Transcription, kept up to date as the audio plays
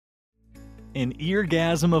An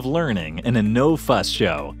eargasm of learning in a no-fuss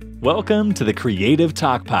show. Welcome to the Creative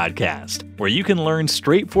Talk Podcast, where you can learn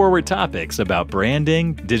straightforward topics about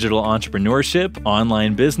branding, digital entrepreneurship,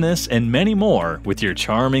 online business, and many more with your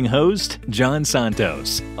charming host, John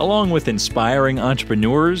Santos, along with inspiring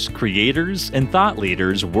entrepreneurs, creators, and thought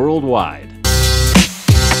leaders worldwide.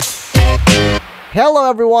 Hello,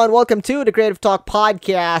 everyone. Welcome to the Creative Talk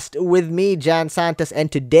Podcast with me, John Santos,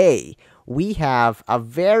 and today we have a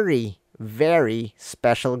very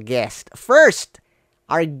special guest. First,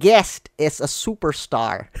 our guest is a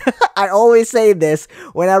superstar. I always say this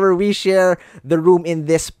whenever we share the room in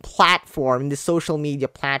this platform, in this social media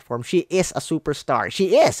platform. She is a superstar.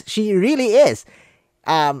 She is. She really is.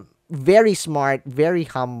 Very smart, very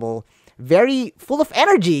humble, very full of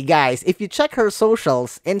energy, guys. If you check her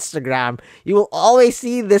socials, Instagram, you will always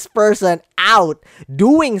see this person out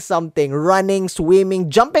doing something, running,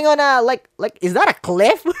 swimming, jumping on a like is that a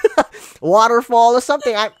cliff? Waterfall or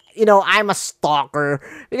something. I'm a stalker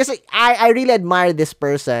because I really admire this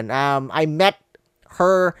person. I met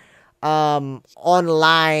her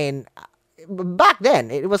online back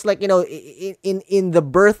then. It was like, in the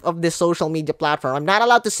birth of this social media platform. I'm not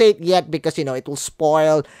allowed to say it yet because, it will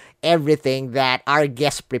spoil everything that our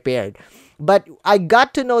guest prepared. But I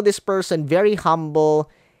got to know this person, very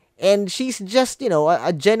humble, and she's just,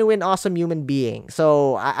 a genuine, awesome human being.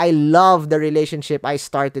 So I love the relationship I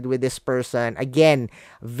started with this person. Again,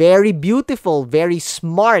 very beautiful, very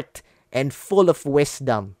smart, and full of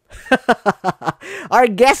wisdom. Our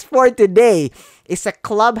guest for today is a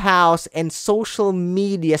clubhouse and social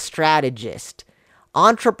media strategist,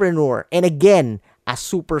 entrepreneur, and again, a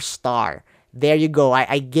superstar. There you go.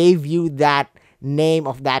 I gave you that name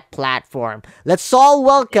of that platform. Let's all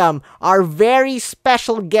welcome our very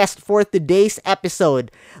special guest for today's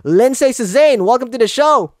episode, Lindsay Suzanne. Welcome to the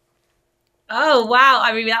show. Oh, wow.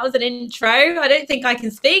 I mean, that was an intro. I don't think I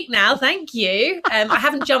can speak now. Thank you. I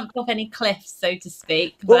haven't jumped off any cliffs, so to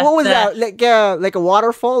speak. But, what was that? Like a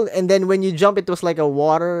waterfall? And then when you jump, it was like a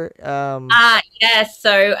water... Yes.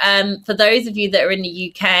 So for those of you that are in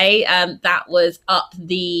the UK, that was up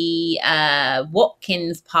the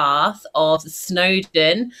Watkins Path of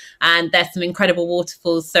Snowdon. And there's some incredible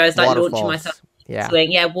waterfalls. So I was like launching myself.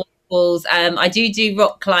 Swing. Yeah, I do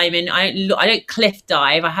rock climbing. I don't cliff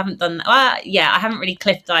dive. I haven't done that. I haven't really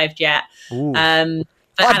cliff dived yet. A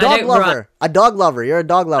dog lover. A dog lover. You're a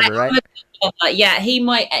dog lover, right? Yeah, he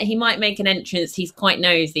might make an entrance. He's quite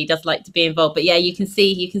nosy. He does like to be involved. But yeah, you can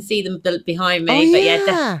see them behind me. Oh, but yeah,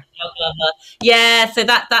 definitely dog lover. Yeah, so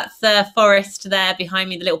that's Forest there behind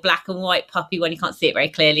me, the little black and white puppy one. You can't see it very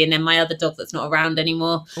clearly, and then my other dog that's not around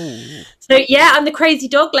anymore. Ooh. So yeah, I'm the crazy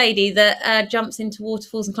dog lady that jumps into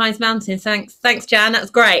waterfalls and climbs mountains. Thanks, Jan. That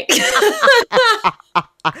was great.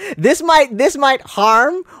 This might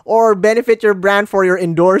harm or benefit your brand for your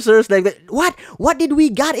endorsers. Like, what did we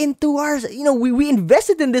got into ours? We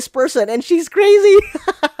invested in this person and she's crazy.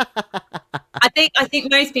 I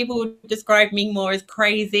think most people would describe me more as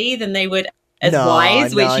crazy than they would as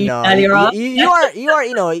wise, which you earlier on. You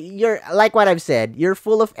are, you're like what I've said. You're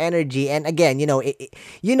full of energy, and again,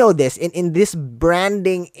 this in this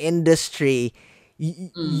branding industry,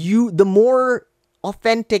 the more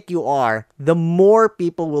authentic you are, the more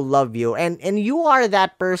people will love you, and you are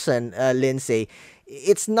that person, Lindsay.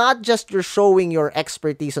 It's not just you're showing your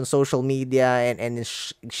expertise on social media and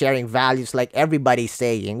sharing values like everybody's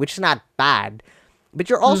saying, which is not bad, but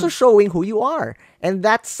you're also showing who you are. And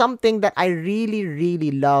that's something that I really,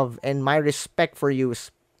 really love, and my respect for you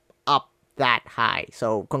is up that high.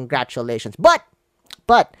 So congratulations. But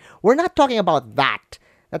we're not talking about that.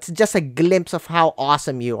 That's just a glimpse of how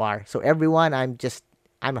awesome you are. So everyone, I'm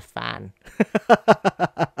a fan.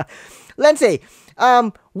 Lindsay,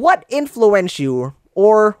 what influenced you,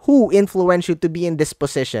 or who influenced you to be in this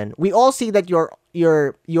position? We all see that you're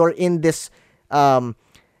in this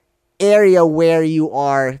area where you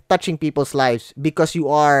are touching people's lives because you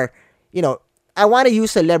are, I want to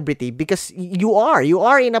use celebrity because you are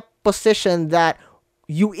in a position that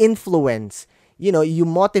you influence. You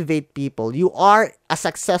motivate people. You are a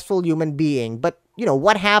successful human being. But,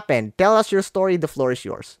 what happened? Tell us your story. The floor is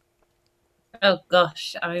yours. Oh,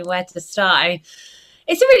 gosh. I mean, where to start?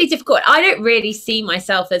 It's a really difficult. I don't really see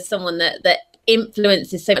myself as someone that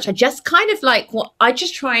influences so much. I just kind of I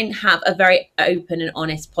just try and have a very open and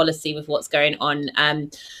honest policy with what's going on. I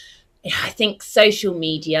think social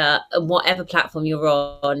media and whatever platform you're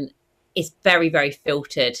on is very, very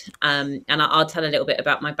filtered. And I'll tell a little bit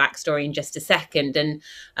about my backstory in just a second. And,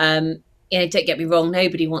 don't get me wrong,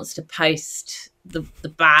 nobody wants to post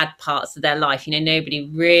the bad parts of their life. You know, nobody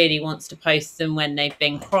really wants to post them when they've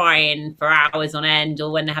been crying for hours on end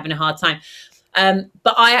or when they're having a hard time.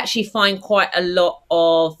 But I actually find quite a lot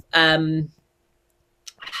of trying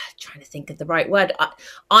to think of the right word.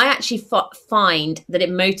 I actually find that it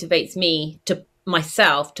motivates me to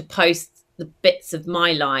myself to post the bits of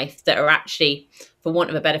my life that are actually, for want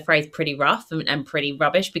of a better phrase, pretty rough and pretty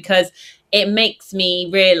rubbish, because it makes me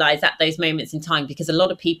realize at those moments in time, because a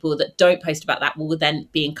lot of people that don't post about that will then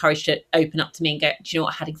be encouraged to open up to me and go, do you know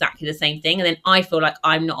what, I had exactly the same thing. And then I feel like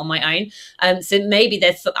I'm not on my own. So maybe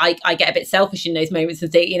I get a bit selfish in those moments and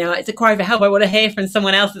think, you know, it's a cry for help. I want to hear from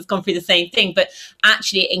someone else that's gone through the same thing. But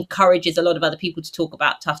actually it encourages a lot of other people to talk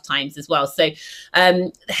about tough times as well. So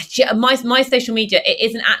my social media, it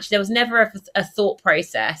isn't actually, there was never a thought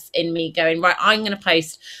process in me going, right, I'm going to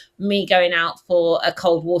post me going out for a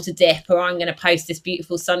cold water dip, or I'm going to post this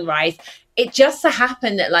beautiful sunrise. It just so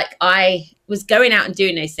happened that like I was going out and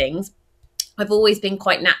doing those things. I've always been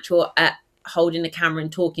quite natural at holding the camera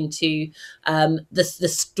and talking to the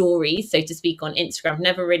stories, so to speak, on Instagram. I've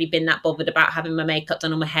never really been that bothered about having my makeup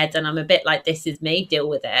done on my head, and I'm a bit like, this is me, deal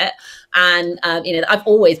with it. And you know, I've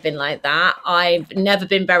always been like that. I've never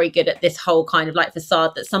been very good at this whole kind of like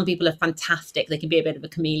facade that some people are fantastic, they can be a bit of a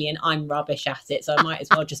chameleon. I'm rubbish at it, so I might as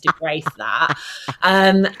well just embrace that.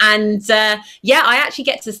 Yeah, I actually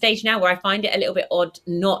get to the stage now where I find it a little bit odd,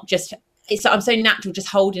 not just I'm so natural just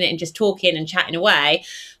holding it and just talking and chatting away.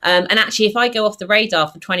 And actually, if I go off the radar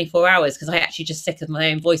for 24 hours, because I actually just sick of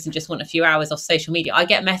my own voice and just want a few hours off social media, I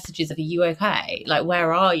get messages of, are you okay? Like,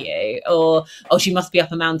 where are you? Or, oh, she must be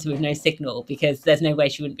up a mountain with no signal, because there's no way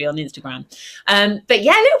she wouldn't be on Instagram. But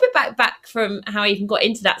yeah, a little bit back from how I even got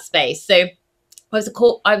into that space. So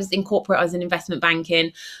I was in corporate, I was in investment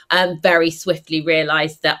banking, very swiftly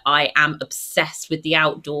realised that I am obsessed with the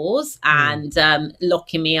outdoors, and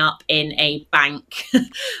locking me up in a bank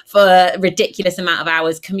for a ridiculous amount of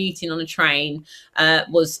hours commuting on a train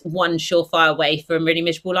was one surefire way for a really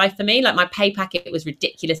miserable life for me. Like, my pay packet was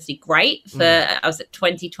ridiculously great for, I was at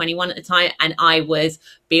 21 at the time, and I was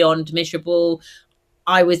beyond miserable.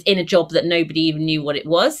 I was in a job that nobody even knew what it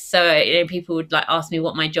was. So, you know, people would like ask me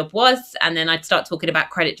what my job was, and then I'd start talking about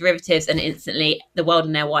credit derivatives, and instantly the world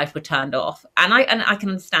and their wife were turned off. And I can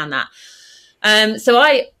understand that. So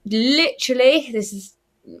I literally, this is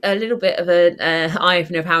a little bit of an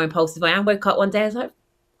eye-opener of how impulsive I am. Woke up one day, I was like,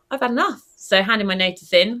 I've had enough. So I handed my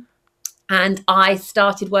notice in. And I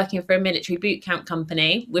started working for a military boot camp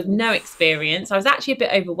company with no experience. I was actually a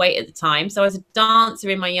bit overweight at the time. So I was a dancer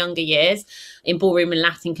in my younger years in ballroom and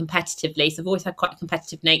Latin competitively. So I've always had quite a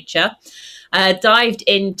competitive nature. Dived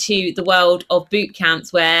into the world of boot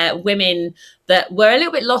camps, where women that were a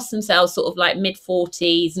little bit lost themselves, sort of like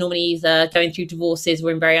mid-40s, normally either going through divorces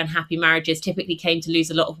or in very unhappy marriages, typically came to lose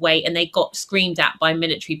a lot of weight, and they got screamed at by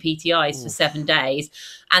military PTIs for 7 days,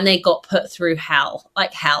 and they got put through hell,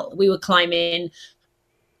 like hell. We were climbing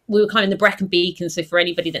the Brecon Beacons. So for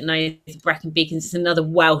anybody that knows Brecon Beacons, it's another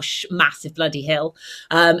Welsh massive bloody hill.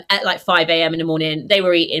 At like 5 a.m. in the morning, they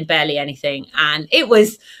were eating barely anything. And it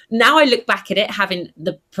was, now I look back at it, having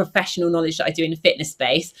the professional knowledge that I do in the fitness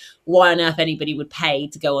space, why on earth anybody would pay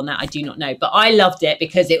to go on that, I do not know. But I loved it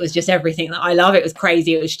because it was just everything that I love. It was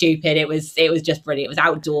crazy. It was stupid. It was just brilliant. It was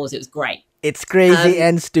outdoors. It was great. It's crazy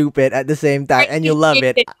and stupid at the same time, and you love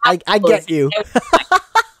it. I get you.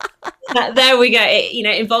 There we go. It, you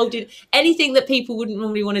know, involved in anything that people wouldn't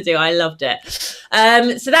normally want to do. I loved it.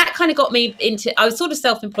 So that kind of got me into, I was sort of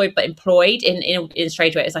self-employed, but employed in a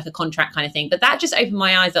strange way. It was like a contract kind of thing. But that just opened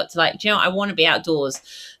my eyes up to like, do you know, I want to be outdoors.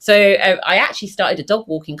 So I actually started a dog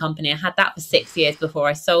walking company. I had that for 6 years before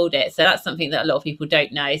I sold it. So that's something that a lot of people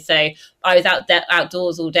don't know. So I was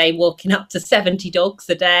outdoors all day, walking up to 70 dogs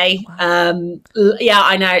a day. Wow. Yeah,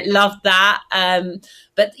 I know. Loved that.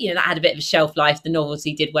 But, you know, that had a bit of a shelf life. The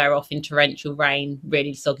novelty did wear off in torrential rain,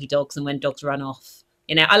 really soggy dogs, and when dogs run off.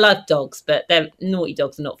 You know, I love dogs, but they're naughty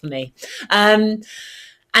dogs are not for me. And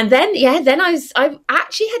then I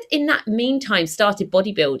actually had, in that meantime, started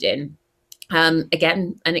bodybuilding.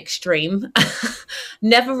 Again, an extreme.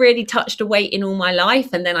 Never really touched a weight in all my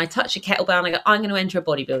life. And then I touched a kettlebell and I go, I'm going to enter a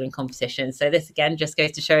bodybuilding competition. So this again just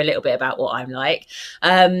goes to show a little bit about what I'm like.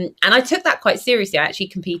 And I took that quite seriously. I actually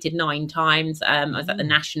competed 9 times. I was at the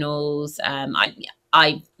nationals.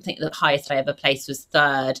 I think the highest I ever placed was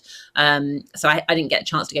 3rd. So I didn't get a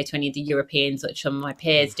chance to go to any of the Europeans, which some of my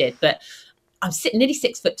peers did. But I'm nearly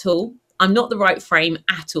 6 foot tall. I'm not the right frame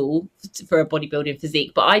at all for a bodybuilding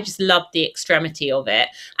physique, but I just loved the extremity of it.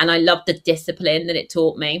 And I loved the discipline that it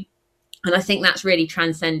taught me. And I think that's really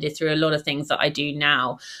transcended through a lot of things that I do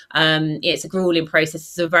now. It's a grueling process.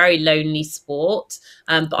 It's a very lonely sport,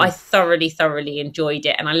 but I thoroughly enjoyed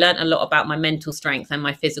it. And I learned a lot about my mental strength and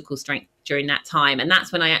my physical strength during that time. And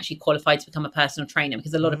that's when I actually qualified to become a personal trainer,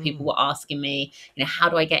 because a lot of people were asking me, how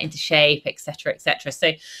do I get into shape, et cetera, et cetera.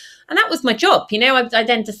 So, and that was my job. I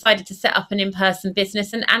then decided to set up an in-person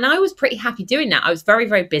business, and I was pretty happy doing that. I was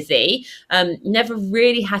very busy. Never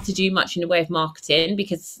really had to do much in the way of marketing,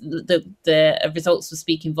 because the results were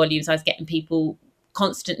speaking volumes. I was getting people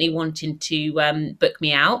constantly wanting to book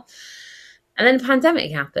me out. And then the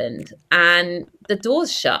pandemic happened and the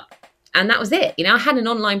doors shut. And that was it. I had an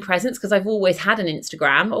online presence because I've always had an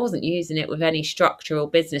Instagram. I wasn't using it with any structure or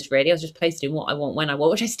business, really. I was just posting what I want when I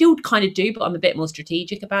want, which I still kind of do, but I'm a bit more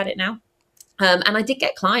strategic about it now. And I did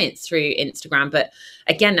get clients through Instagram, but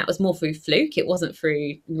again, that was more through fluke. It wasn't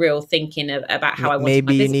through real thinking about how I wanted Maybe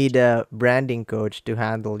my you business. need a branding coach to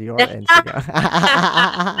handle your Instagram.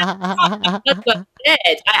 That's what I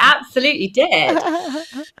did. I absolutely did.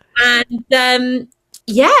 And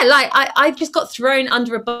I just got thrown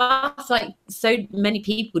under a bus like so many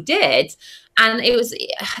people did. And it was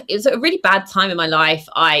a really bad time in my life.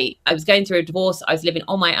 I was going through a divorce. I was living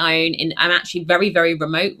on my own, and I'm actually very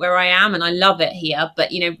remote where I am, and I love it here. But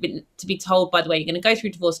to be told, by the way, you're going to go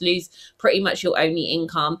through divorce, lose pretty much your only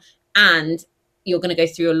income, and you're going to go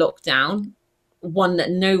through a lockdown, one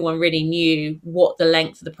that no one really knew what the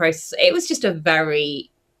length of the process. It was just a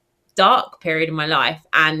very dark period in my life,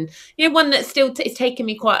 and one that still it's taken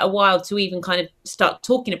me quite a while to even kind of start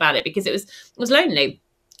talking about it, because it was lonely.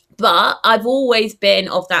 But I've always been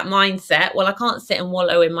of that mindset, well, I can't sit and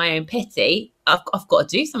wallow in my own pity. I've got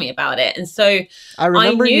to do something about it. And so I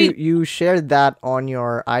remember you shared that on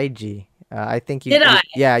your IG. I think you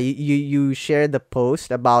did. You shared the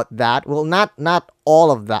post about that. Well, not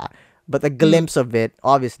all of that, but a glimpse of it,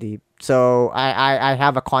 obviously. So I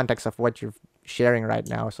have a context of what you're sharing right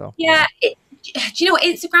now. So yeah. Do you know what?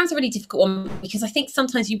 Instagram's a really difficult one, because I think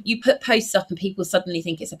sometimes you put posts up and people suddenly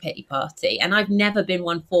think it's a pity party. And I've never been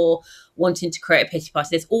one for wanting to create a pity party.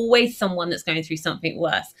 There's always someone that's going through something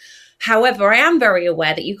worse. However, I am very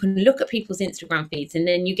aware that you can look at people's Instagram feeds and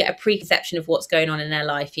then you get a preconception of what's going on in their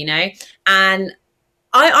life, and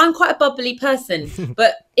I'm quite a bubbly person,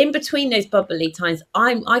 but in between those bubbly times,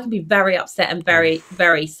 I can be very upset and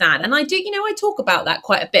very sad. And I do, I talk about that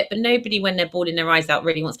quite a bit, but nobody, when they're bawling their eyes out,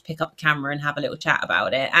 really wants to pick up the camera and have a little chat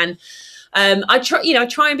about it. And I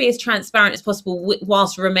try and be as transparent as possible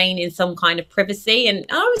whilst remaining some kind of privacy. And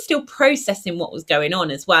I was still processing what was going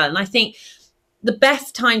on as well. And I think the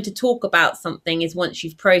best time to talk about something is once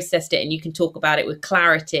you've processed it and you can talk about it with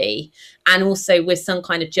clarity, and also with some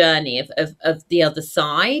kind of journey of the other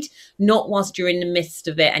side, not whilst you're in the midst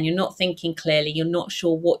of it and you're not thinking clearly, you're not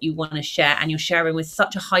sure what you want to share, and you're sharing with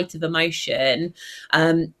such a height of emotion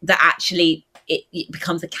that actually it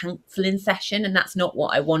becomes a cancelling session, and that's not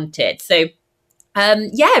what I wanted. So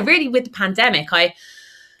really with the pandemic, I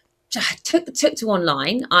took to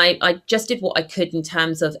online. I just did what I could in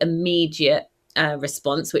terms of immediate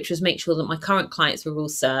response, which was make sure that my current clients were all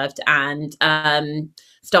served, and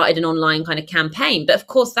started an online kind of campaign. But of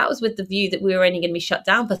course, that was with the view that we were only going to be shut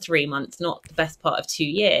down for 3 months, not the best part of 2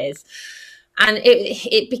 years. And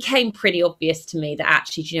it became pretty obvious to me that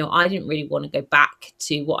actually, I didn't really want to go back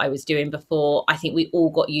to what I was doing before. I think we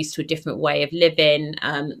all got used to a different way of living.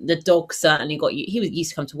 The dog certainly he was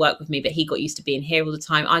used to come to work with me, but he got used to being here all the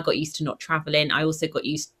time. I got used to not traveling. I also got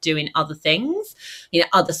used to doing other things,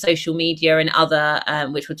 other social media and other,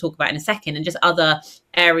 which we'll talk about in a second, and just other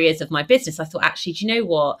areas of my business. I thought, actually, do you know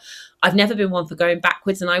what? I've never been one for going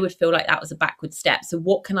backwards, and I would feel like that was a backward step. So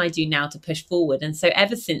what can I do now to push forward? And so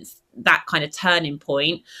ever since that kind of turning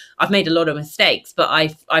point, I've made a lot of mistakes, but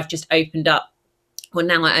I've just opened up. Well,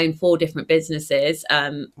 now I own 4 different businesses.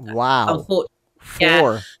 Wow.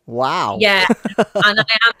 4. Wow. Yeah. And I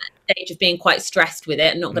am at the stage of being quite stressed with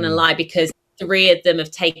it. I'm not going to lie, because 3 of them have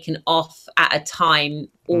taken off at a time,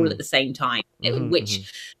 all at the same time,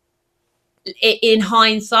 which in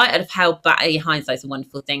hindsight, I'd have held back. Hindsight's a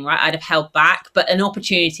wonderful thing, right? I'd have held back, but an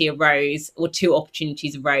opportunity arose, or 2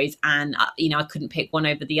 opportunities arose, and I couldn't pick one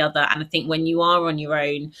over the other. And I think when you are on your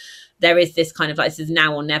own, there is this kind of like, this is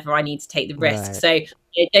now or never. I need to take the risk. Right. So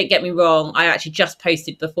don't get me wrong. I actually just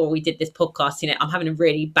posted before we did this podcast, I'm having a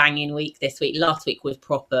really banging week this week. Last week was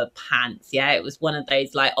proper pants. Yeah. It was one of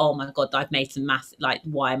those like, oh my God, I've made some massive, like,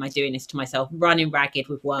 why am I doing this to myself? Running ragged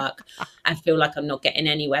with work and feel like I'm not getting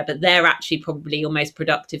anywhere. But they're actually probably your most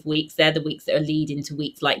productive weeks. They're the weeks that are leading to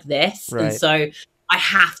weeks like this. Right. And so I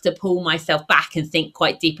have to pull myself back and think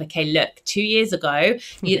quite deep. Okay, look, 2 years ago,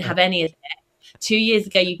 you didn't have any of it. 2 years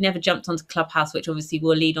ago, you'd never jumped onto Clubhouse, which obviously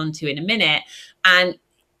we'll lead on to in a minute. And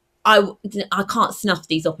I can't snuff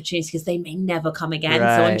these opportunities because they may never come again.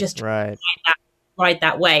 So I'm just trying to ride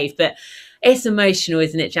that wave. But it's emotional,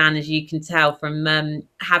 isn't it, Jan? As you can tell from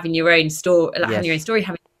having your own story, having your own story,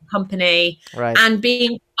 having a company, and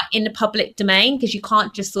being in the public domain, because you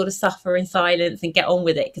can't just sort of suffer in silence and get on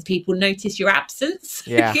with it because people notice your absence.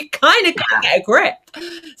 You kind of gotta get a grip.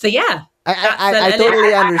 So yeah. I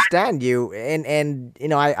totally understand you, and you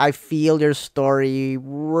know, I feel your story.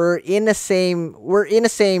 We're in the same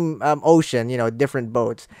ocean, you know, different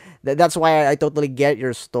boats. That's why I totally get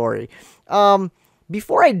your story.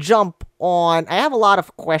 Before I jump on, I have a lot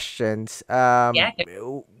of questions.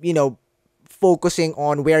 You know, focusing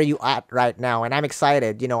on where you at right now, and I'm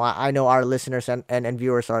excited. You know, I know our listeners and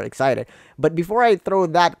viewers are excited. But before I throw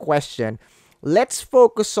that question, let's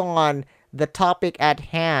focus on the topic at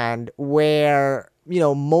hand, where, you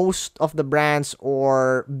know, most of the brands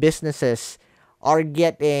or businesses are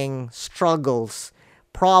getting struggles,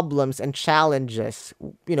 problems, and challenges.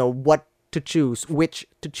 You know, what to choose, which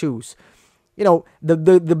to choose. You know, the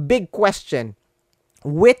big question: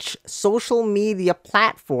 which social media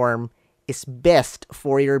platform is best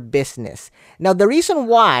for your business? Now, the reason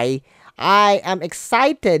why I am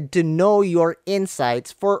excited to know your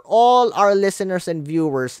insights, for all our listeners and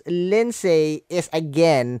viewers, Lindsay is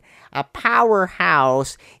again a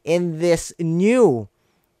powerhouse in this new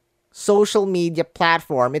social media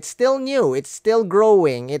platform. It's still new, it's still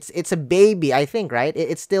growing, it's a baby, I think, right?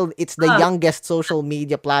 It's the youngest social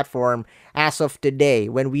media platform as of today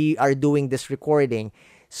when we are doing this recording.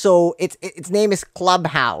 So its name is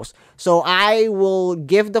Clubhouse. So I will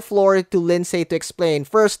give the floor to Lindsay to explain.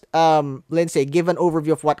 First, Lindsay, give an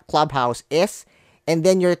overview of what Clubhouse is, and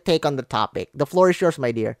then your take on the topic. The floor is yours,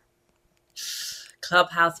 my dear.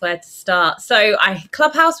 Clubhouse, where to start? So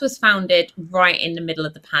Clubhouse was founded right in the middle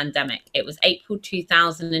of the pandemic. It was April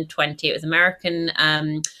 2020. It was American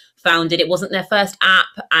founded. It wasn't their first app.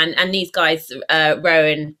 And these guys,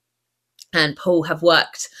 Rowan and Paul, have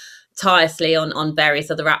worked tirelessly on various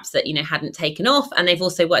other apps that, you know, hadn't taken off, and they've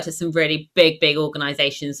also worked at some really big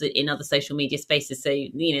organizations in other social media spaces, so,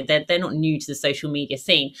 you know, they're not new to the social media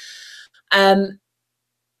scene.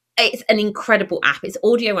 It's an incredible app. It's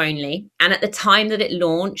audio only, and at the time that it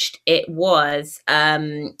launched, it was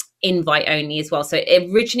invite only as well. So it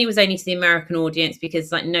originally was only to the American audience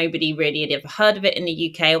because, like, nobody really had ever heard of it in the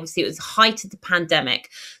UK. Obviously, it was height of the pandemic,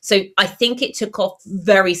 so I think it took off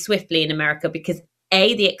very swiftly in America because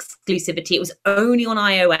the exclusivity, it was only on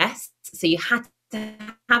iOS, so you had to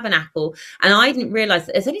have an Apple. And I didn't realize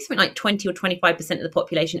that there's only something like 20 or 25% of the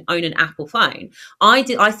population own an Apple phone. I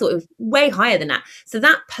thought it was way higher than that. So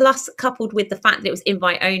that, plus coupled with the fact that it was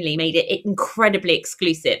invite only, made it incredibly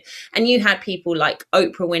exclusive. And you had people like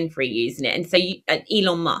Oprah Winfrey using it, and so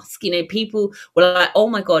Elon Musk, you know, people were like, oh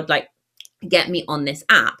my God, like, get me on this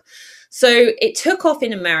app. So it took off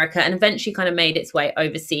in America and eventually kind of made its way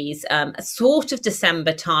overseas, sort of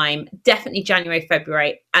December time, definitely January,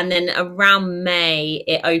 February. And then around May,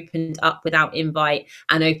 it opened up without invite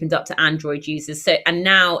and opened up to Android users. So, and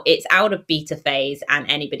now it's out of beta phase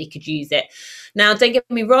and anybody could use it. Now, don't get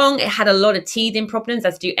me wrong, it had a lot of teething problems,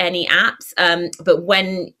 as do any apps. But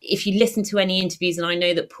if you listen to any interviews, and I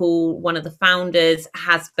know that Paul, one of the founders,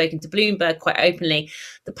 has spoken to Bloomberg quite openly,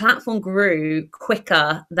 the platform grew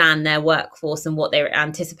quicker than their workforce and what they were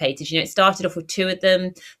anticipated. You know, it started off with 2 of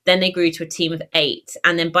them, then they grew to a team of 8.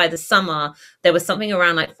 And then by the summer, there was something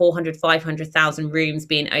around like 500,000 rooms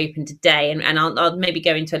being opened a day. And I'll maybe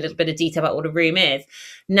go into a little bit of detail about what a room is.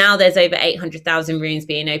 Now there's over 800,000 rooms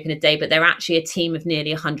being open a day, but they're actually a team of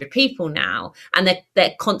nearly 100 people now, and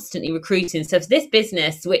they're constantly recruiting. So for this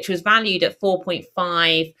business, which was valued at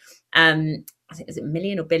 4.5, I think, is it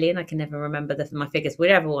million or billion? I can never remember my figures,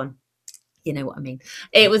 whatever one. You know what I mean?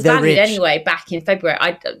 It was valued anyway back in February.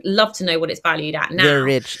 I'd love to know what it's valued at now. They're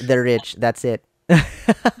rich. That's it.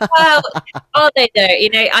 Well, are they though? You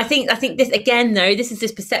know, I think this again though. This is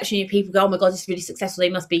this perception of people go, oh my God, this is really successful. They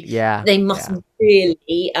must be,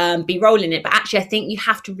 really be rolling it. But actually, I think you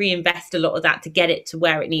have to reinvest a lot of that to get it to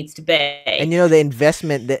where it needs to be. And you know, the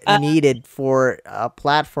investment that needed for a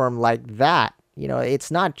platform like that, you know, it's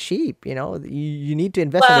not cheap. You know, you need to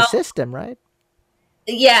invest in the system, right?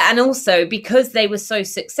 Yeah, and also because they were so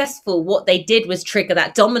successful, what they did was trigger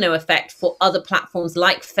that domino effect for other platforms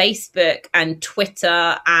like Facebook and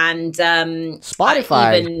Twitter and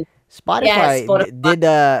Spotify. Yeah, Spotify Spotify. did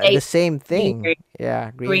the same thing.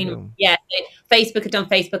 Yeah, Green Room. Yeah, so Facebook have done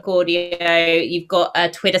Facebook Audio. You've got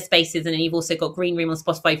Twitter Spaces, and then you've also got Green Room on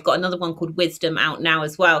Spotify. You've got another one called Wisdom out now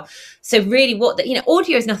as well. So really,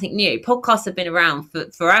 audio is nothing new. Podcasts have been around for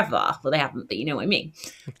forever. Well, they haven't, but you know what I mean.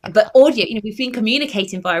 But audio, we've been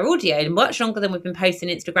communicating via audio much longer than we've been posting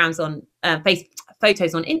Instagrams on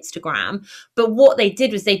photos on Instagram. But what they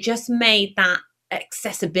did was they just made that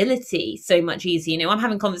accessibility so much easier. I'm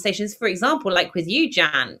having conversations, for example, like with you,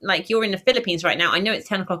 Jan, like you're in the Philippines right now. I know it's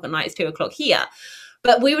 10 o'clock at night, it's 2 o'clock here,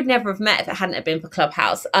 but we would never have met if it hadn't have been for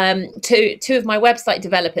Clubhouse. Two of my website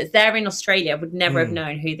developers, they're in Australia, would never have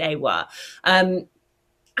known who they were.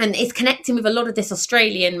 And it's connecting with a lot of this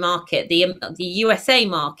Australian market, the USA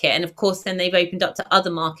market, and of course then they've opened up to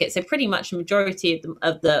other markets. So pretty much the majority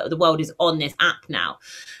of the world is on this app now.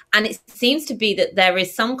 And it seems to be that there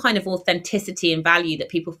is some kind of authenticity and value that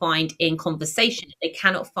people find in conversation that they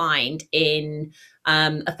cannot find in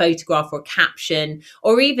a photograph or a caption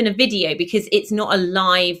or even a video, because it's not a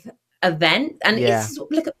live event. And it's,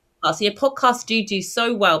 look at podcasts. Podcasts do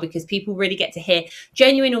so well because people really get to hear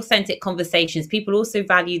genuine, authentic conversations. People also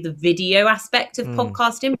value the video aspect of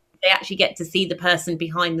podcasting. They actually get to see the person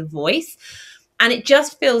behind the voice. And it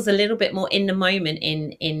just feels a little bit more in the moment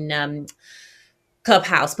in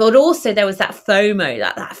Clubhouse. But also there was that FOMO,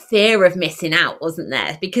 that fear of missing out, wasn't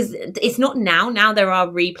there? Because it's not now there are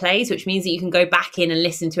replays, which means that you can go back in and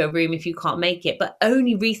listen to a room if you can't make it, but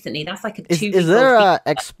only recently. That's like a 2 week. Is there a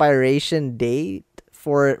expiration date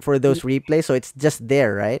for those replays? So it's just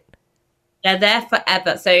there, right? They're there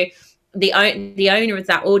forever. So the owner of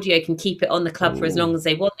that audio can keep it on the club for as long as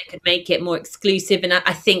they want. They could make it more exclusive, and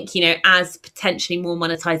I think as potentially more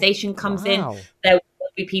monetization comes in, there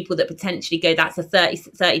be people that potentially go, that's a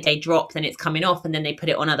 30-day drop, then it's coming off, and then they put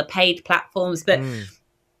it on other paid platforms. But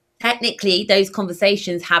technically those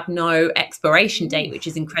conversations have no expiration date, which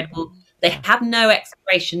is incredible. They have no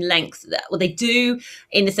expiration length. Well, they do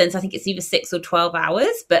in the sense, I think it's either 6 or 12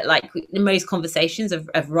 hours, but like most conversations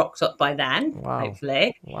have rocked up by then,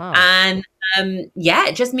 hopefully. And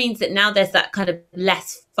it just means that now there's that kind of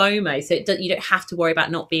less FOMO. So you don't have to worry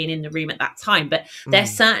about not being in the room at that time. But there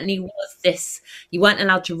certainly was this, you weren't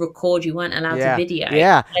allowed to record, you weren't allowed to video.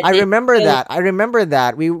 Yeah, I remember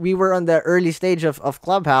that. We were on the early stage of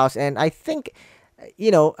Clubhouse, and I think,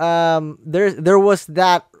 there was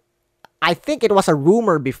that. I think it was a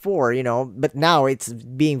rumor before, but now it's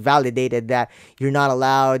being validated that you're not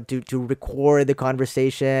allowed to record the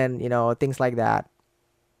conversation, things like that.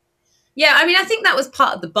 Yeah, I mean, I think that was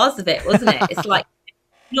part of the buzz of it, wasn't it? It's like,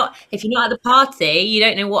 if you're not at the party, you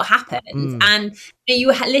don't know what happened. And you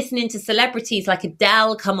were listening to celebrities like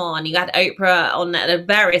Adele come on, you had Oprah on,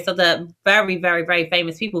 various other very, very, very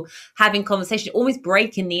famous people having conversation, almost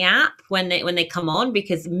breaking the app when they come on,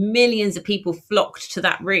 because millions of people flocked to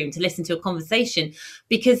that room to listen to a conversation,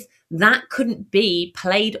 because that couldn't be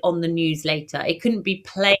played on the news later. It couldn't be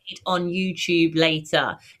played on YouTube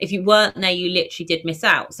later. If you weren't there, you literally did miss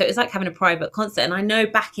out. So it was like having a private concert. And I know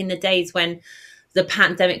back in the days when the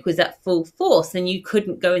pandemic was at full force and you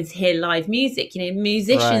couldn't go and hear live music,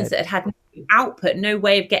 musicians that had no output, no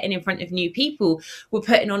way of getting in front of new people, were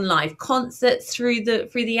putting on live concerts through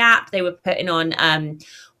the app. They were putting on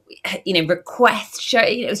request show.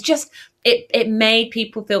 It was just, it made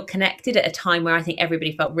people feel connected at a time where I think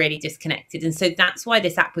everybody felt really disconnected. And so that's why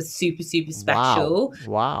this app was super, super special.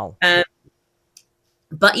 Wow.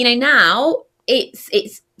 But now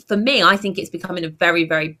it's for me, I think it's becoming a very,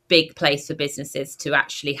 very big place for businesses to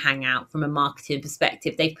actually hang out from a marketing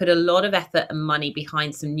perspective. They've put a lot of effort and money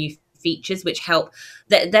behind some new features which help.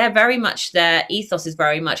 They're very much, their ethos is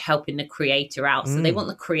very much helping the creator out. So they want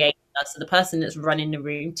the creator, so the person that's running the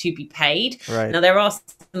room, to be paid. Right. Now there are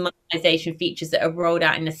some monetization features that are rolled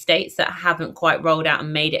out in the States that haven't quite rolled out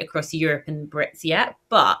and made it across Europe and the Brits yet.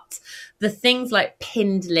 But the things like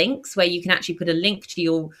pinned links, where you can actually put a link to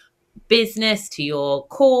your business, to your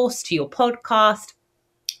course, to your podcast,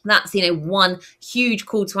 that's one huge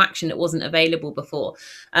call to action that wasn't available before.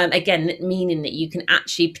 Again, meaning that you can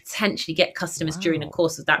actually potentially get customers during the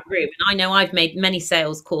course of that room. And I know I've made many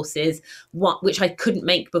sales courses, which I couldn't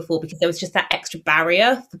make before because there was just that extra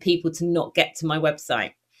barrier for people to not get to my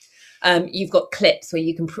website. You've got clips where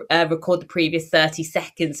you can record the previous 30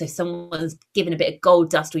 seconds. So someone's given a bit of gold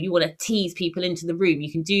dust, or you want to tease people into the room,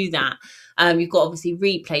 you can do that. You've got obviously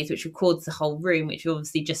replays, which records the whole room, which we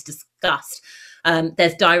obviously just discussed.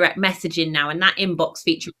 There's direct messaging now, and that inbox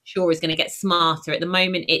feature, I'm sure, is going to get smarter. At the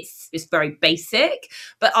moment, it's very basic.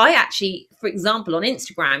 But I actually, for example, on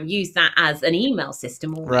Instagram, use that as an email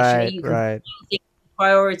system already. You can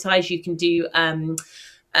prioritize, you can do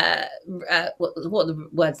what are the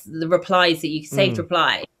words, the replies that you saved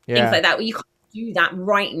reply, things like that. Well, you can't do that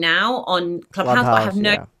right now on Clubhouse, but I have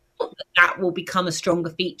no that will become a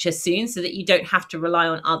stronger feature soon, so that you don't have to rely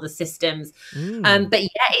on other systems. But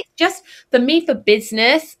yeah, it's just for me, for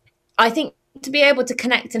business, I think to be able to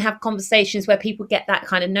connect and have conversations where people get that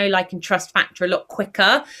kind of know, like, and trust factor a lot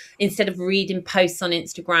quicker, instead of reading posts on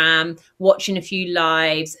Instagram, watching a few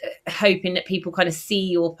lives, hoping that people kind of see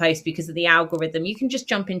your post because of the algorithm. You can just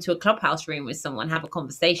jump into a Clubhouse room with someone, have a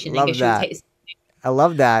conversation. Love that. I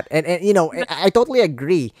love that. And you know, I totally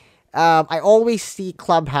agree. I always see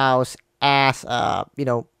Clubhouse as, you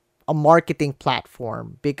know, a marketing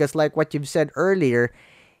platform, because like what you've said earlier,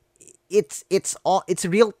 it's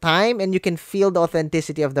real time, and you can feel the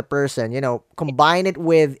authenticity of the person. You know, combine it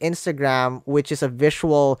with Instagram, which is a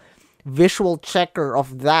visual checker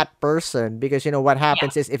of that person, because you know what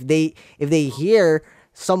happens is if they hear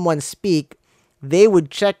someone speak, they would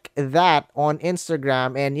check that on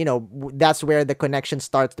Instagram, and you know that's where the connection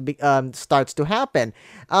starts to happen.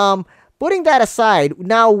 Putting that aside,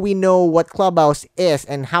 now we know what Clubhouse is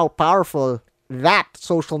and how powerful that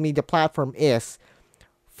social media platform is.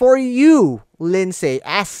 For you, Lindsay,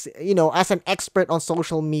 as you know, as an expert on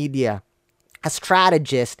social media, a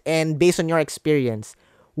strategist, and based on your experience,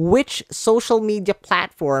 which social media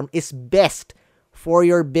platform is best for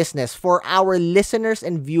your business, for our listeners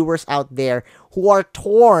and viewers out there who are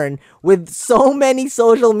torn with so many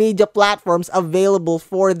social media platforms available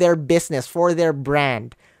for their business, for their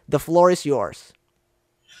brand? The floor is yours.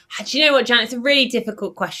 Do you know what, Jan? It's a really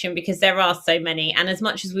difficult question because there are so many. And as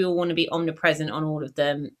much as we all want to be omnipresent on all of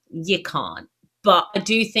them, you can't. But I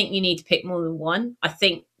do think you need to pick more than one. I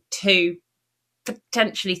think 2,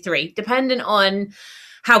 potentially 3, depending on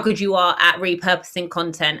how good you are at repurposing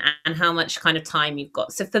content and how much kind of time you've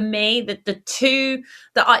got. So for me, the 2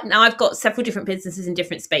 that now I've got several different businesses in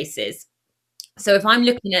different spaces. So if I'm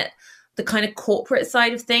looking at the kind of corporate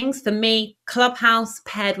side of things, for me, Clubhouse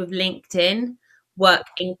paired with LinkedIn work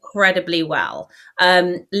incredibly well.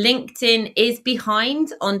 LinkedIn is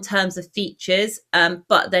behind on terms of features,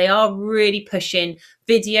 but they are really pushing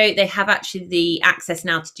video. They have actually the access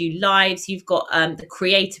now to do lives. You've got the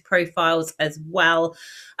creator profiles as well.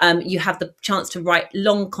 You have the chance to write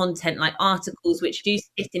long content like articles, which do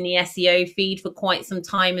sit in the SEO feed for quite some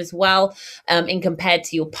time as well, in compared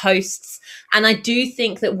to your posts. And I do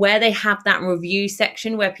think that where they have that review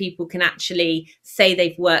section where people can actually say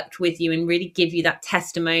they've worked with you and really give you that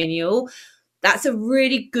testimonial, that's a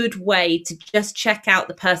really good way to just check out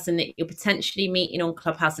the person that you're potentially meeting on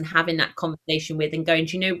Clubhouse and having that conversation with, and going,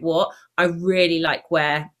 do you know what? I really like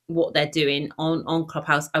what they're doing on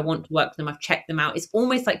Clubhouse. I want to work with them. I've checked them out. It's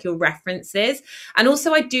almost like your references. And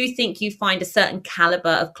also, I do think you find a certain caliber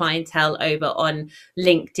of clientele over on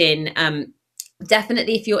LinkedIn.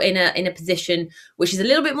 Definitely if you're in a position which is a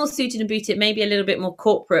little bit more suited and booted, maybe a little bit more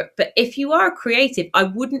corporate. But if you are a creative, I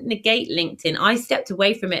wouldn't negate LinkedIn. I stepped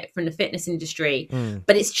away from it from the fitness industry,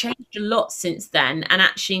 but it's changed a lot since then. And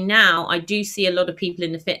actually now I do see a lot of people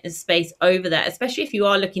in the fitness space over there, especially if you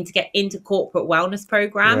are looking to get into corporate wellness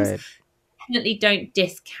programs. Right. Definitely don't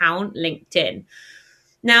discount LinkedIn.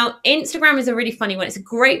 Now, Instagram is a really funny one. It's a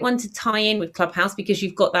great one to tie in with Clubhouse because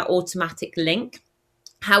you've got that automatic link.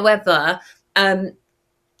 However, it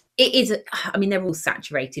is, I mean, they're all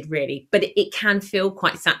saturated really, but it can feel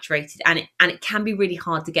quite saturated, and it can be really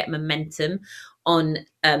hard to get momentum on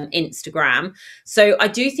Instagram. So I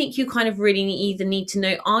do think you kind of really either need to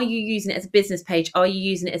know, are you using it as a business page? Are you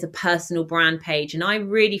using it as a personal brand page? And I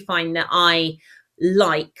really find that I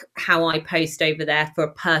like how I post over there for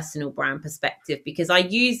a personal brand perspective, because I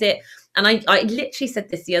use it. And I literally said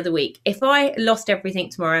this the other week, if I lost everything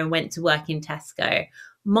tomorrow and went to work in Tesco,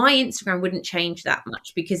 my Instagram wouldn't change that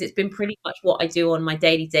much, because it's been pretty much what I do on my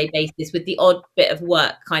daily basis, with the odd bit of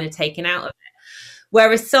work kind of taken out of it.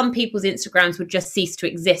 Whereas some people's Instagrams would just cease to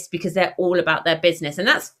exist because they're all about their business, and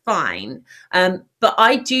that's fine. But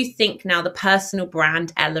I do think now the personal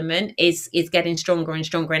brand element is getting stronger and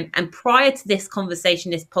stronger. And prior to this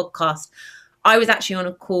conversation, this podcast, I was actually on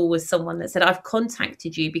a call with someone that said, I've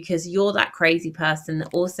contacted you because you're that crazy person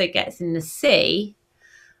that also gets in the sea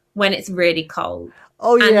when it's really cold.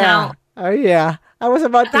 Oh yeah. I was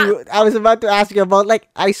about to ask you about, like,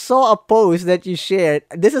 I saw a post that you shared.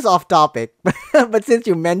 This is off topic, but since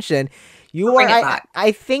you mentioned,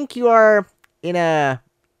 I think you are in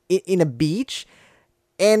a beach,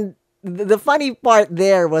 and the funny part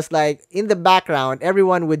there was, like, in the background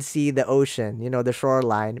everyone would see the ocean, you know, the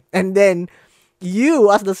shoreline, and then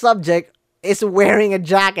you as the subject is wearing a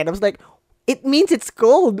jacket. I was like, it means it's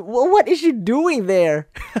cold. What is she doing there?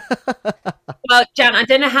 Well, Jan, I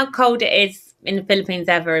don't know how cold it is in the Philippines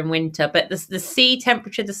ever in winter, but the sea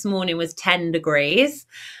temperature this morning was 10 degrees.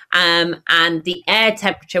 And the air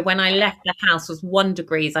temperature when I left the house was 1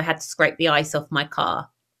 degrees. I had to scrape the ice off my car.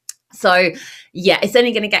 So yeah, it's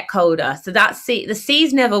only going to get colder. So the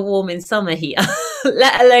sea's never warm in summer here,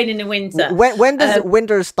 let alone in the winter. When does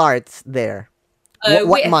winter starts there?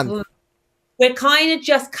 What month? We're kind of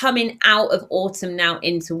just coming out of autumn now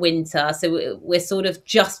into winter, so we're sort of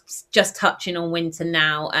just touching on winter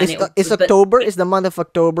now. And is October? Is the month of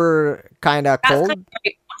October kind of cold? Kind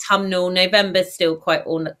of autumnal. November's still quite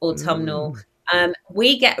autumnal.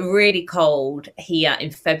 We get really cold here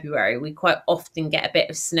in February. We quite often get a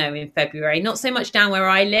bit of snow in February. Not so much down where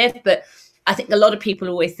I live, but I think a lot of people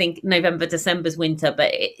always think November, December's winter,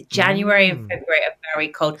 but January and February are very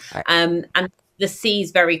cold. And the sea's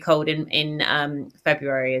very cold in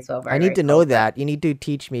February as well. I need to know that. You need to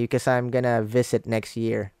teach me because I'm gonna visit next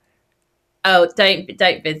year. Oh, don't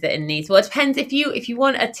visit in these. Well, it depends if you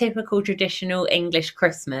want a typical traditional English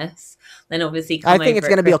Christmas, then obviously I think it's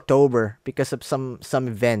gonna be October because of some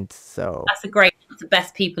events. So that's the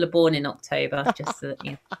best people are born in October. Just so that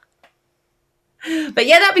you know. But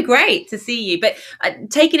yeah, that'd be great to see you. But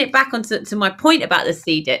taking it back onto my point about the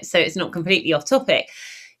sea dip, so it's not completely off topic.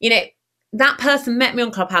 You know, that person met me on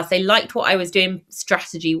Clubhouse. They liked what I was doing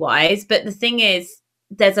strategy wise, but the thing is,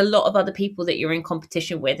 there's a lot of other people that you're in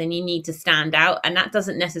competition with and you need to stand out. And that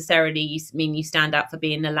doesn't necessarily mean you stand out for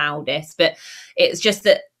being the loudest, but it's just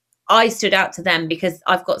that I stood out to them because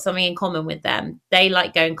I've got something in common with them. They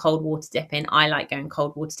like going cold water dipping. I like going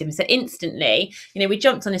cold water dipping. So instantly, you know, we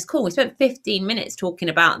jumped on this call. We spent 15 minutes talking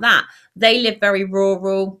about that. They live very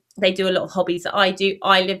rural. They do a lot of hobbies that I do.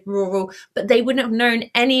 I live rural, but they wouldn't have known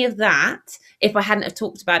any of that if I hadn't have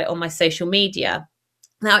talked about it on my social media.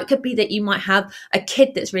 Now, it could be that you might have a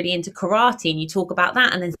kid that's really into karate and you talk about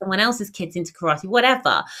that, and then someone else's kid's into karate,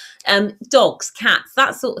 whatever. Dogs, cats,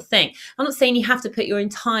 that sort of thing. I'm not saying you have to put your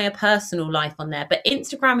entire personal life on there, but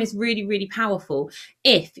Instagram is really, really powerful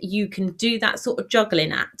if you can do that sort of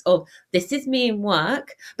juggling act of this is me in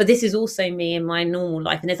work, but this is also me in my normal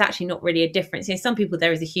life. And there's actually not really a difference. You know, some people,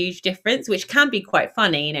 there is a huge difference, which can be quite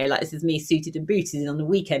funny. You know, like this is me suited and booted, and on the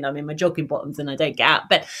weekend I'm in my jogging bottoms and I don't get out.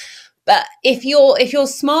 But if you're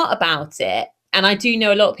smart about it, and I do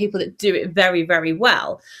know a lot of people that do it very, very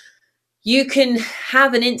well, you can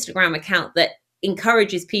have an Instagram account that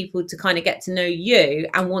encourages people to kind of get to know you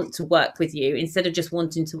and want to work with you instead of just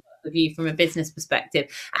wanting to work with you from a business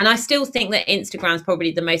perspective. And I still think that Instagram is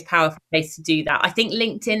probably the most powerful place to do that. I think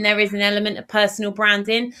LinkedIn, there is an element of personal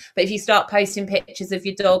branding, but if you start posting pictures of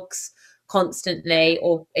your dogs constantly,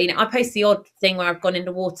 or you know, I post the odd thing where I've gone in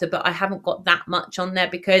the water, but I haven't got that much on there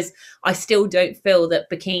because I still don't feel that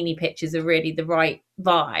bikini pictures are really the right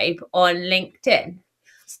vibe on LinkedIn.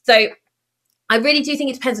 So I really do think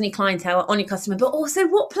it depends on your clientele, on your customer, but also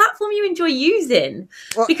what platform you enjoy using.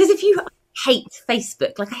 Well, because if you hate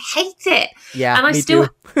Facebook, like I hate it, yeah, and I me still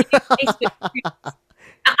too. Facebook.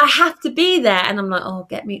 I have to be there, and I'm like, oh,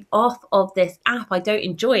 get me off of this app. I don't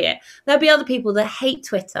enjoy it. There'll be other people that hate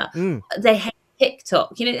Twitter. They hate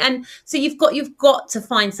TikTok, you know, and so you've got to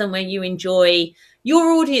find somewhere you enjoy.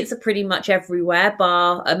 Your audience are pretty much everywhere,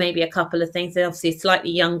 bar maybe a couple of things. They're obviously a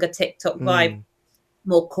slightly younger TikTok vibe,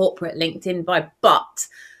 more corporate LinkedIn vibe, but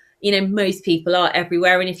you know, most people are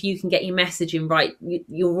everywhere. And if you can get your messaging right,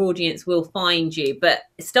 your audience will find you. But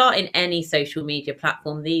starting any social media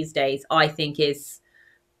platform these days, I think it's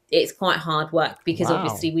quite hard work because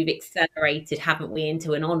obviously we've accelerated, haven't we,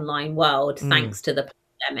 into an online world thanks to the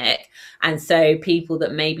pandemic. And so people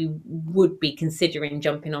that maybe would be considering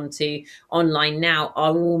jumping onto online now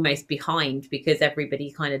are almost behind because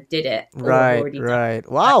everybody kind of did it. Right.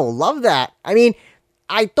 Wow, love that. I mean,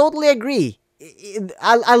 I totally agree.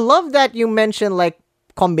 I love that you mentioned like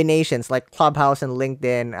combinations like Clubhouse and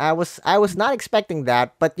LinkedIn. I was not expecting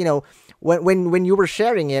that, but you know, when you were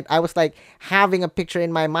sharing it, I was like having a picture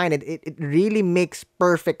in my mind. It really makes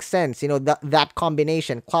perfect sense. You know, that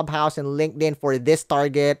combination, Clubhouse and LinkedIn for this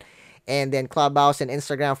target, and then Clubhouse and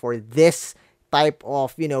Instagram for this type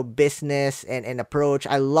of, you know, business and approach.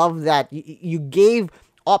 I love that you gave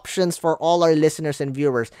options for all our listeners and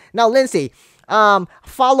viewers. Now, Lindsay,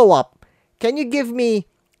 follow up. Can you give me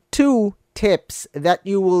 2 tips that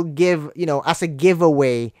you will give, you know, as a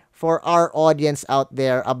giveaway for our audience out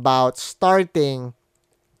there about starting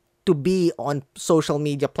to be on social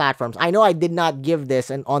media platforms? I know I did not give this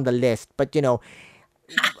on the list, but you know,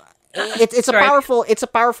 it's a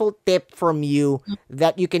powerful tip from you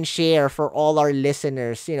that you can share for all our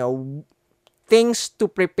listeners. You know, things to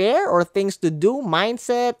prepare or things to do,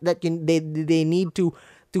 mindset that they need to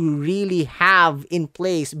really have in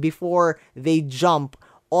place before they jump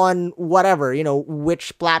on whatever,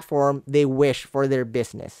 which platform they wish for their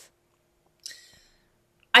business?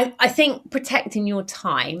 I think protecting your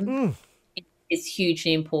time is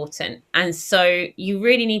hugely important. And so you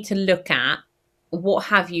really need to look at what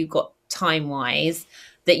have you got time-wise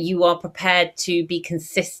that you are prepared to be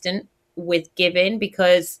consistent with giving,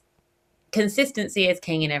 because consistency is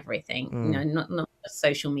king in everything, not just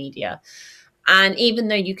social media. And even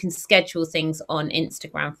though you can schedule things on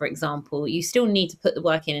Instagram, for example, you still need to put the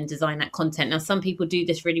work in and design that content. Now, some people do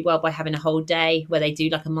this really well by having a whole day where they do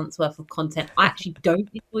like a month's worth of content. I actually don't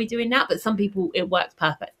enjoy doing that, but some people, it works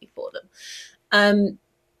perfectly for them.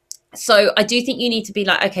 So I do think you need to be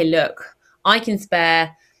like, okay, look, I can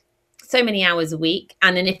spare so many hours a week.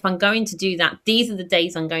 And then if I'm going to do that, these are the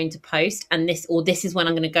days I'm going to post, and this is when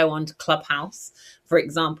I'm going to go on to Clubhouse, for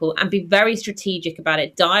example, and be very strategic about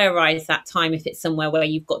it. Diarize that time if it's somewhere where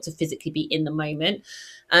you've got to physically be in the moment,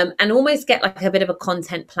 and almost get like a bit of a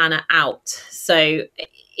content planner out. So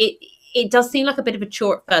it does seem like a bit of a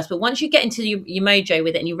chore at first, but once you get into your mojo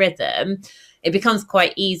with it and your rhythm, it becomes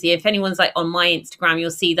quite easy. If anyone's like on my Instagram,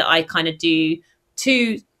 you'll see that I kind of do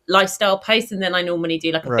 2 lifestyle posts, and then I normally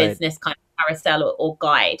do like a business kind of carousel or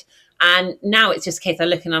guide. And now it's just a case I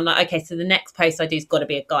look and I'm like, okay, so the next post I do has got to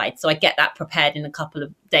be a guide. So I get that prepared in a couple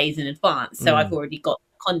of days in advance. So I've already got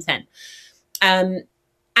content. And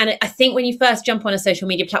I think when you first jump on a social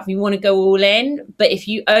media platform, you want to go all in. But if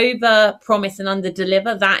you over promise and under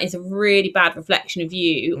deliver, that is a really bad reflection of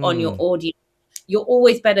you on your audience. You're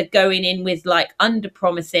always better going in with like under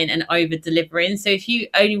promising and over delivering. So if you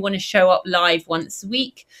only want to show up live once a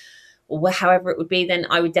week or however it would be, then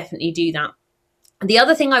I would definitely do that. The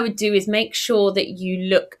other thing I would do is make sure that you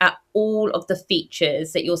look at all of the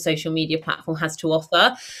features that your social media platform has to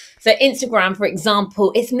offer. So Instagram, for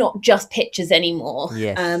example, it's not just pictures anymore.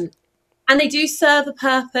 Yes. And they do serve a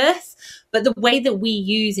purpose, but the way that we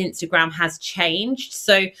use Instagram has changed.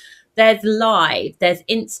 So there's live, there's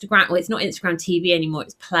Instagram, well, it's not Instagram TV anymore,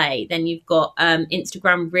 it's Play. Then you've got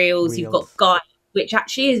Instagram Reels, you've got Guides, which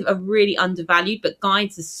actually is a really undervalued, but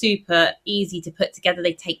guides are super easy to put together.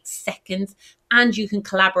 They take seconds and you can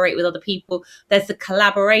collaborate with other people. There's the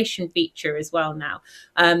collaboration feature as well now.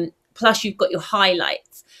 Plus you've got your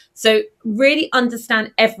highlights. So really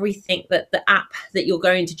understand everything that the app that you're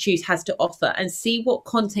going to choose has to offer, and see what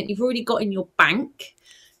content you've already got in your bank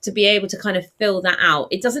to be able to kind of fill that out.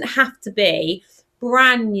 It doesn't have to be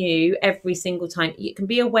brand new every single time. It can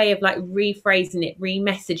be a way of like rephrasing it,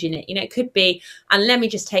 remessaging it. It could be, and let me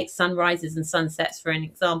just take sunrises and sunsets for an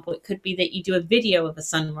example. It could be that you do a video of a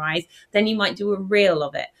sunrise, then you might do a reel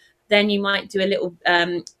of it. Then you might do a little,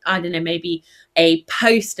 I don't know, maybe a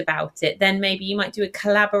post about it. Then maybe you might do a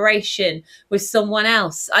collaboration with someone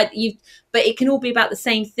else. But it can all be about the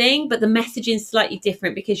same thing, but the messaging is slightly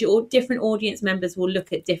different because your different audience members will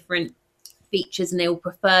look at different features and they will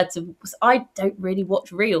prefer to. I don't really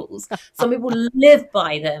watch reels. Some people live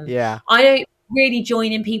by them. Yeah. I don't really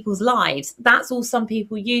join in people's lives. That's all some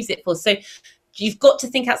people use it for. So you've got to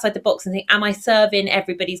think outside the box and think, am I serving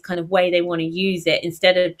everybody's kind of way they want to use it,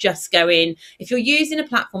 instead of just going, if you're using a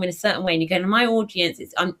platform in a certain way and you're going, my audience,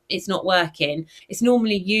 it's not working. It's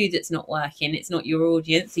normally you that's not working. It's not your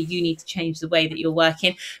audience. So you need to change the way that you're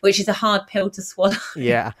working, which is a hard pill to swallow.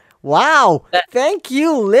 Yeah. Wow. Thank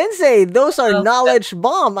you, Lindsay. Those are knowledge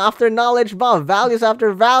bomb after knowledge bomb, values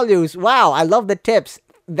after values. Wow. I love the tips.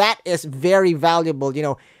 That is very valuable.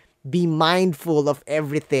 Be mindful of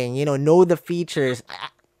everything, know the features.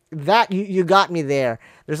 That you got me there.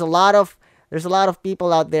 There's a lot of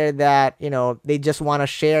people out there that, they just want to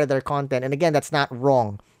share their content. And again, that's not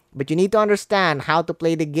wrong. But you need to understand how to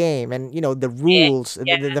play the game and, the rules,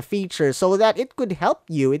 the features, so that it could help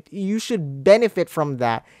you. You should benefit from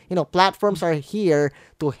that. Platforms are here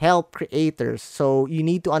to help creators. So you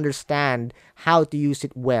need to understand how to use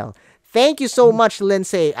it well. Thank you so much,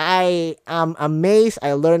 Lindsay. I am amazed.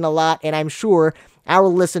 I learned a lot, and I'm sure our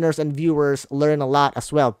listeners and viewers learn a lot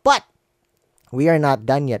as well. But we are not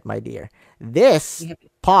done yet, my dear. This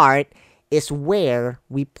part is where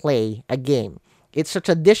we play a game. It's a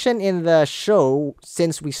tradition in the show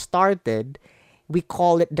since we started. We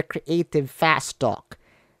call it the Creative Fast Talk.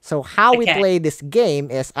 So how we play this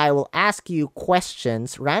game is I will ask you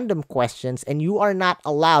questions, random questions, and you are not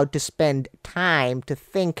allowed to spend time to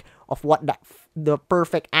think of what the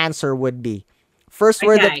perfect answer would be. First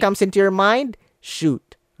word that comes into your mind,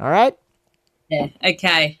 shoot. All right? Yeah.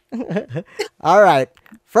 Okay. All right.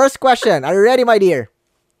 First question. Are you ready, my dear?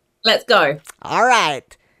 Let's go. All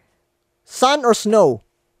right. Sun or snow?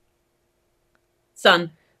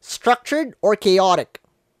 Sun. Structured or chaotic?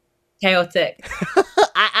 Chaotic.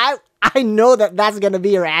 I I know that that's gonna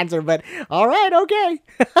be your answer, but all right, okay.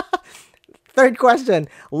 Third question: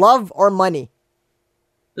 love or money?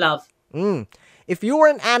 Love. If you were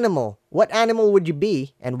an animal, what animal would you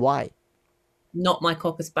be and why? Not my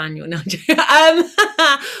cocker spaniel. No, what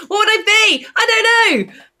would I be? I don't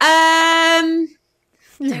know.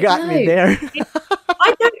 You Don't got me know. there.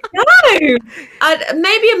 I don't know.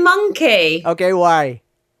 Maybe a monkey. Okay, why?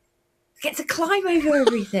 Get to climb over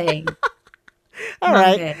everything. All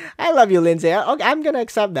right. I love you, Lindsay. Okay, I'm gonna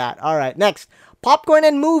accept that. All right. Next, popcorn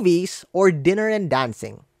and movies or dinner and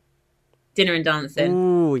dancing? Dinner and dancing.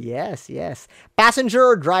 Ooh, yes, yes. Passenger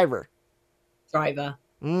or driver? Driver.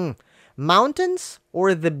 Mountains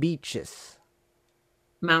or the beaches?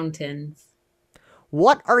 Mountains.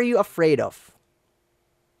 What are you afraid of?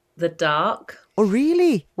 The dark. Oh,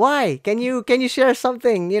 really? Why? Can you share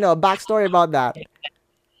something, a backstory about that?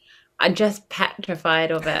 I'm just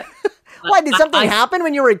petrified of it. Why, did something happen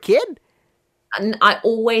when you were a kid? And I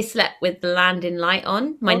always slept with the landing light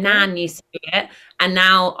on. My nan used to do it, and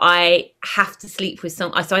now I have to sleep with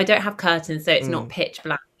so I don't have curtains, so it's not pitch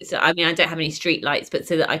black. So I don't have any street lights, but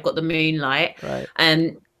so that I've got the moonlight. Right.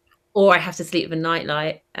 Or I have to sleep with a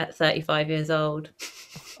nightlight at 35 years old.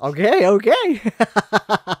 Okay.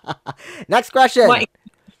 Next question.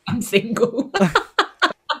 I'm single.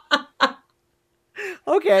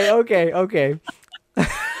 Okay. Okay,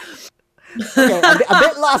 a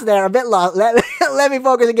bit lost there, Let me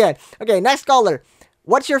focus again. Okay, next caller.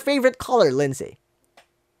 What's your favorite color, Lindsay?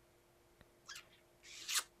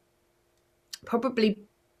 Probably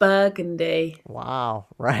burgundy. Wow,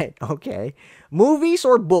 right, okay. Movies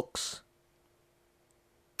or books?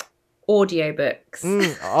 Audiobooks.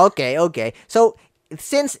 Okay. So,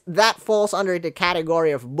 since that falls under the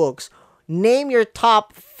category of books, name your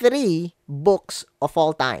top 3 books of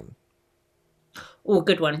all time. Oh,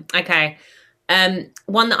 good one. Okay.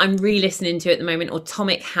 One that I'm re-listening to at the moment,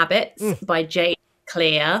 Atomic Habits by James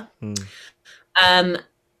Clear.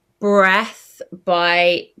 Breath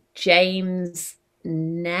by James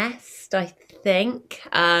Nest, I think.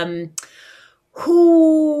 And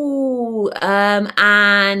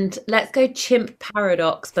let's go Chimp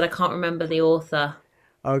Paradox, but I can't remember the author.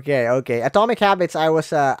 Okay. Atomic Habits, I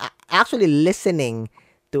was actually listening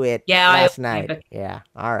to it last night. Yeah,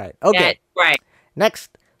 all right. Okay. Yeah, right.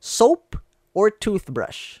 Next, soap or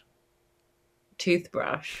toothbrush?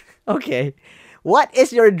 Toothbrush. Okay. What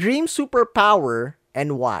is your dream superpower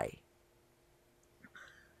and why?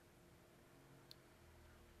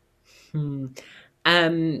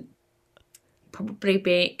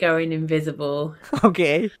 Probably going invisible.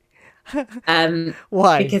 Okay.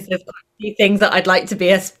 Why? Because there's quite a few things that I'd like to be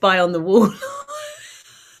a spy on the wall.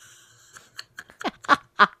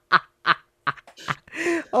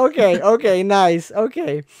 Okay, nice.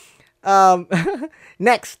 Okay.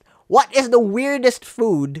 Next, what is the weirdest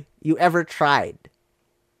food you ever tried?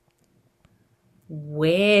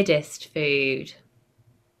 Weirdest food.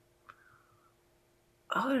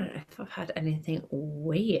 I don't know if I've had anything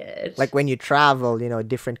weird. Like when you travel,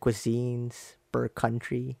 different cuisines per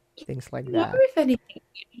country, things like I that. don't know if anything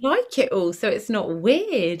like it all, so it's not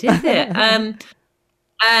weird, is it?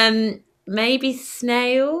 Maybe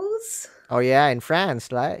snails. Oh yeah, in France,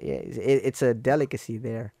 right? Yeah, it's a delicacy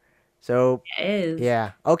there. So It is.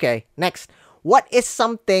 yeah. Okay. Next, what is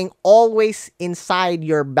something always inside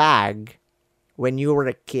your bag when you were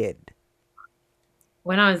a kid?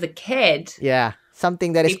 When I was a kid, Yeah,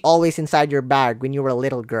 something that is always inside your bag when you were a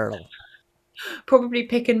little girl. probably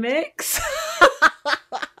pick and mix.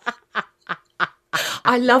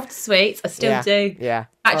 I loved sweets. I still do. Yeah.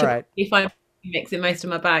 Actually, All right. if I'm mixing most of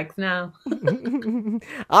my bags now.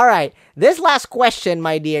 All right. This last question,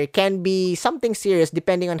 my dear, can be something serious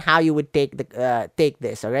depending on how you would take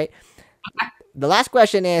this. All right. The last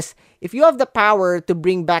question is: if you have the power to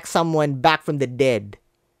bring back someone back from the dead,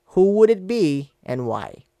 who would it be and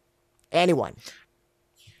why? Anyone.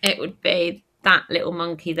 It would be that little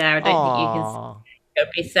monkey there. I don't think you can. It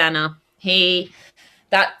would be Senna.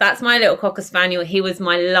 That's my little cocker spaniel. He was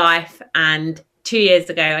my life, and 2 years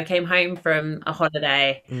ago, I came home from a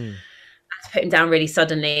holiday. I had to put him down really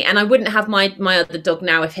suddenly, and I wouldn't have my other dog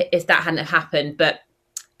now if that hadn't happened. But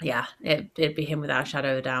yeah, it'd be him without a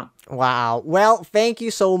shadow of a doubt. Wow. Well, thank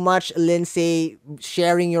you so much, Lindsay,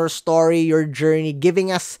 sharing your story, your journey,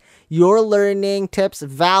 giving us your learning tips,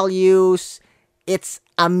 values. It's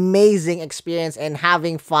amazing experience and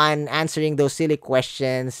having fun answering those silly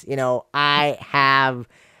questions. I have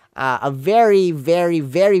a very, very,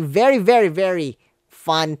 very, very, very, very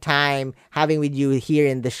fun time having with you here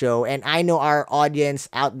in the show. And I know our audience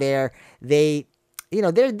out there, they're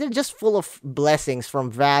just full of blessings from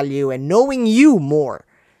value and knowing you more.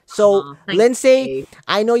 So, Thank Lindsay, you.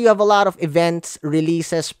 I know you have a lot of events,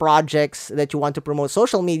 releases, projects that you want to promote,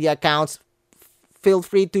 social media accounts. Feel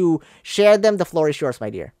free to share them. The floor is yours, my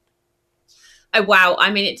dear. Oh, wow.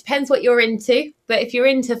 I mean, it depends what you're into. But if you're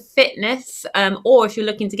into fitness, or if you're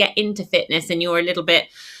looking to get into fitness and you're a little bit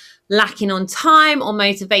lacking on time or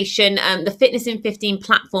motivation, the Fitness in 15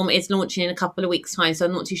 platform is launching in a couple of weeks' time. So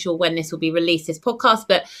I'm not too sure when this will be released, this podcast,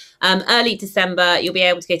 but early December, you'll be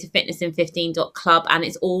able to go to fitnessin15.club, and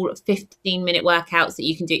it's all 15-minute workouts that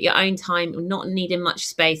you can do at your own time, not needing much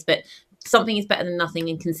space, but something is better than nothing,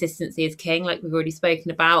 and consistency is king, like we've already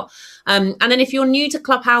spoken about. And then if you're new to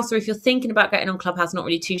Clubhouse, or if you're thinking about getting on Clubhouse, not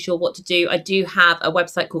really too sure what to do, I do have a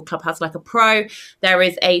website called Clubhouse Like a Pro. There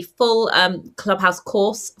is a full Clubhouse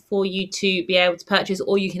course for you to be able to purchase,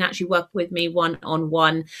 or you can actually work with me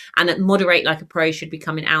one-on-one, and Moderate Like a Pro should be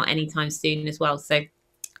coming out anytime soon as well. So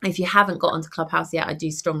if you haven't got onto Clubhouse yet, I do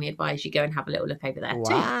strongly advise you go and have a little look over there too.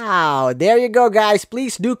 Wow, there you go, guys.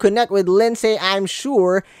 Please do connect with Lindsay. I'm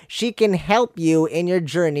sure she can help you in your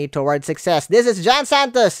journey towards success. This is John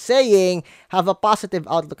Santos saying, have a positive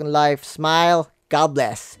outlook in life. Smile. God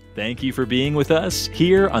bless. Thank you for being with us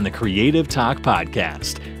here on the Creative Talk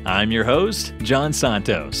Podcast. I'm your host, John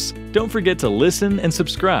Santos. Don't forget to listen and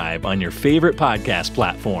subscribe on your favorite podcast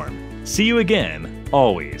platform. See you again,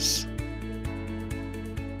 always.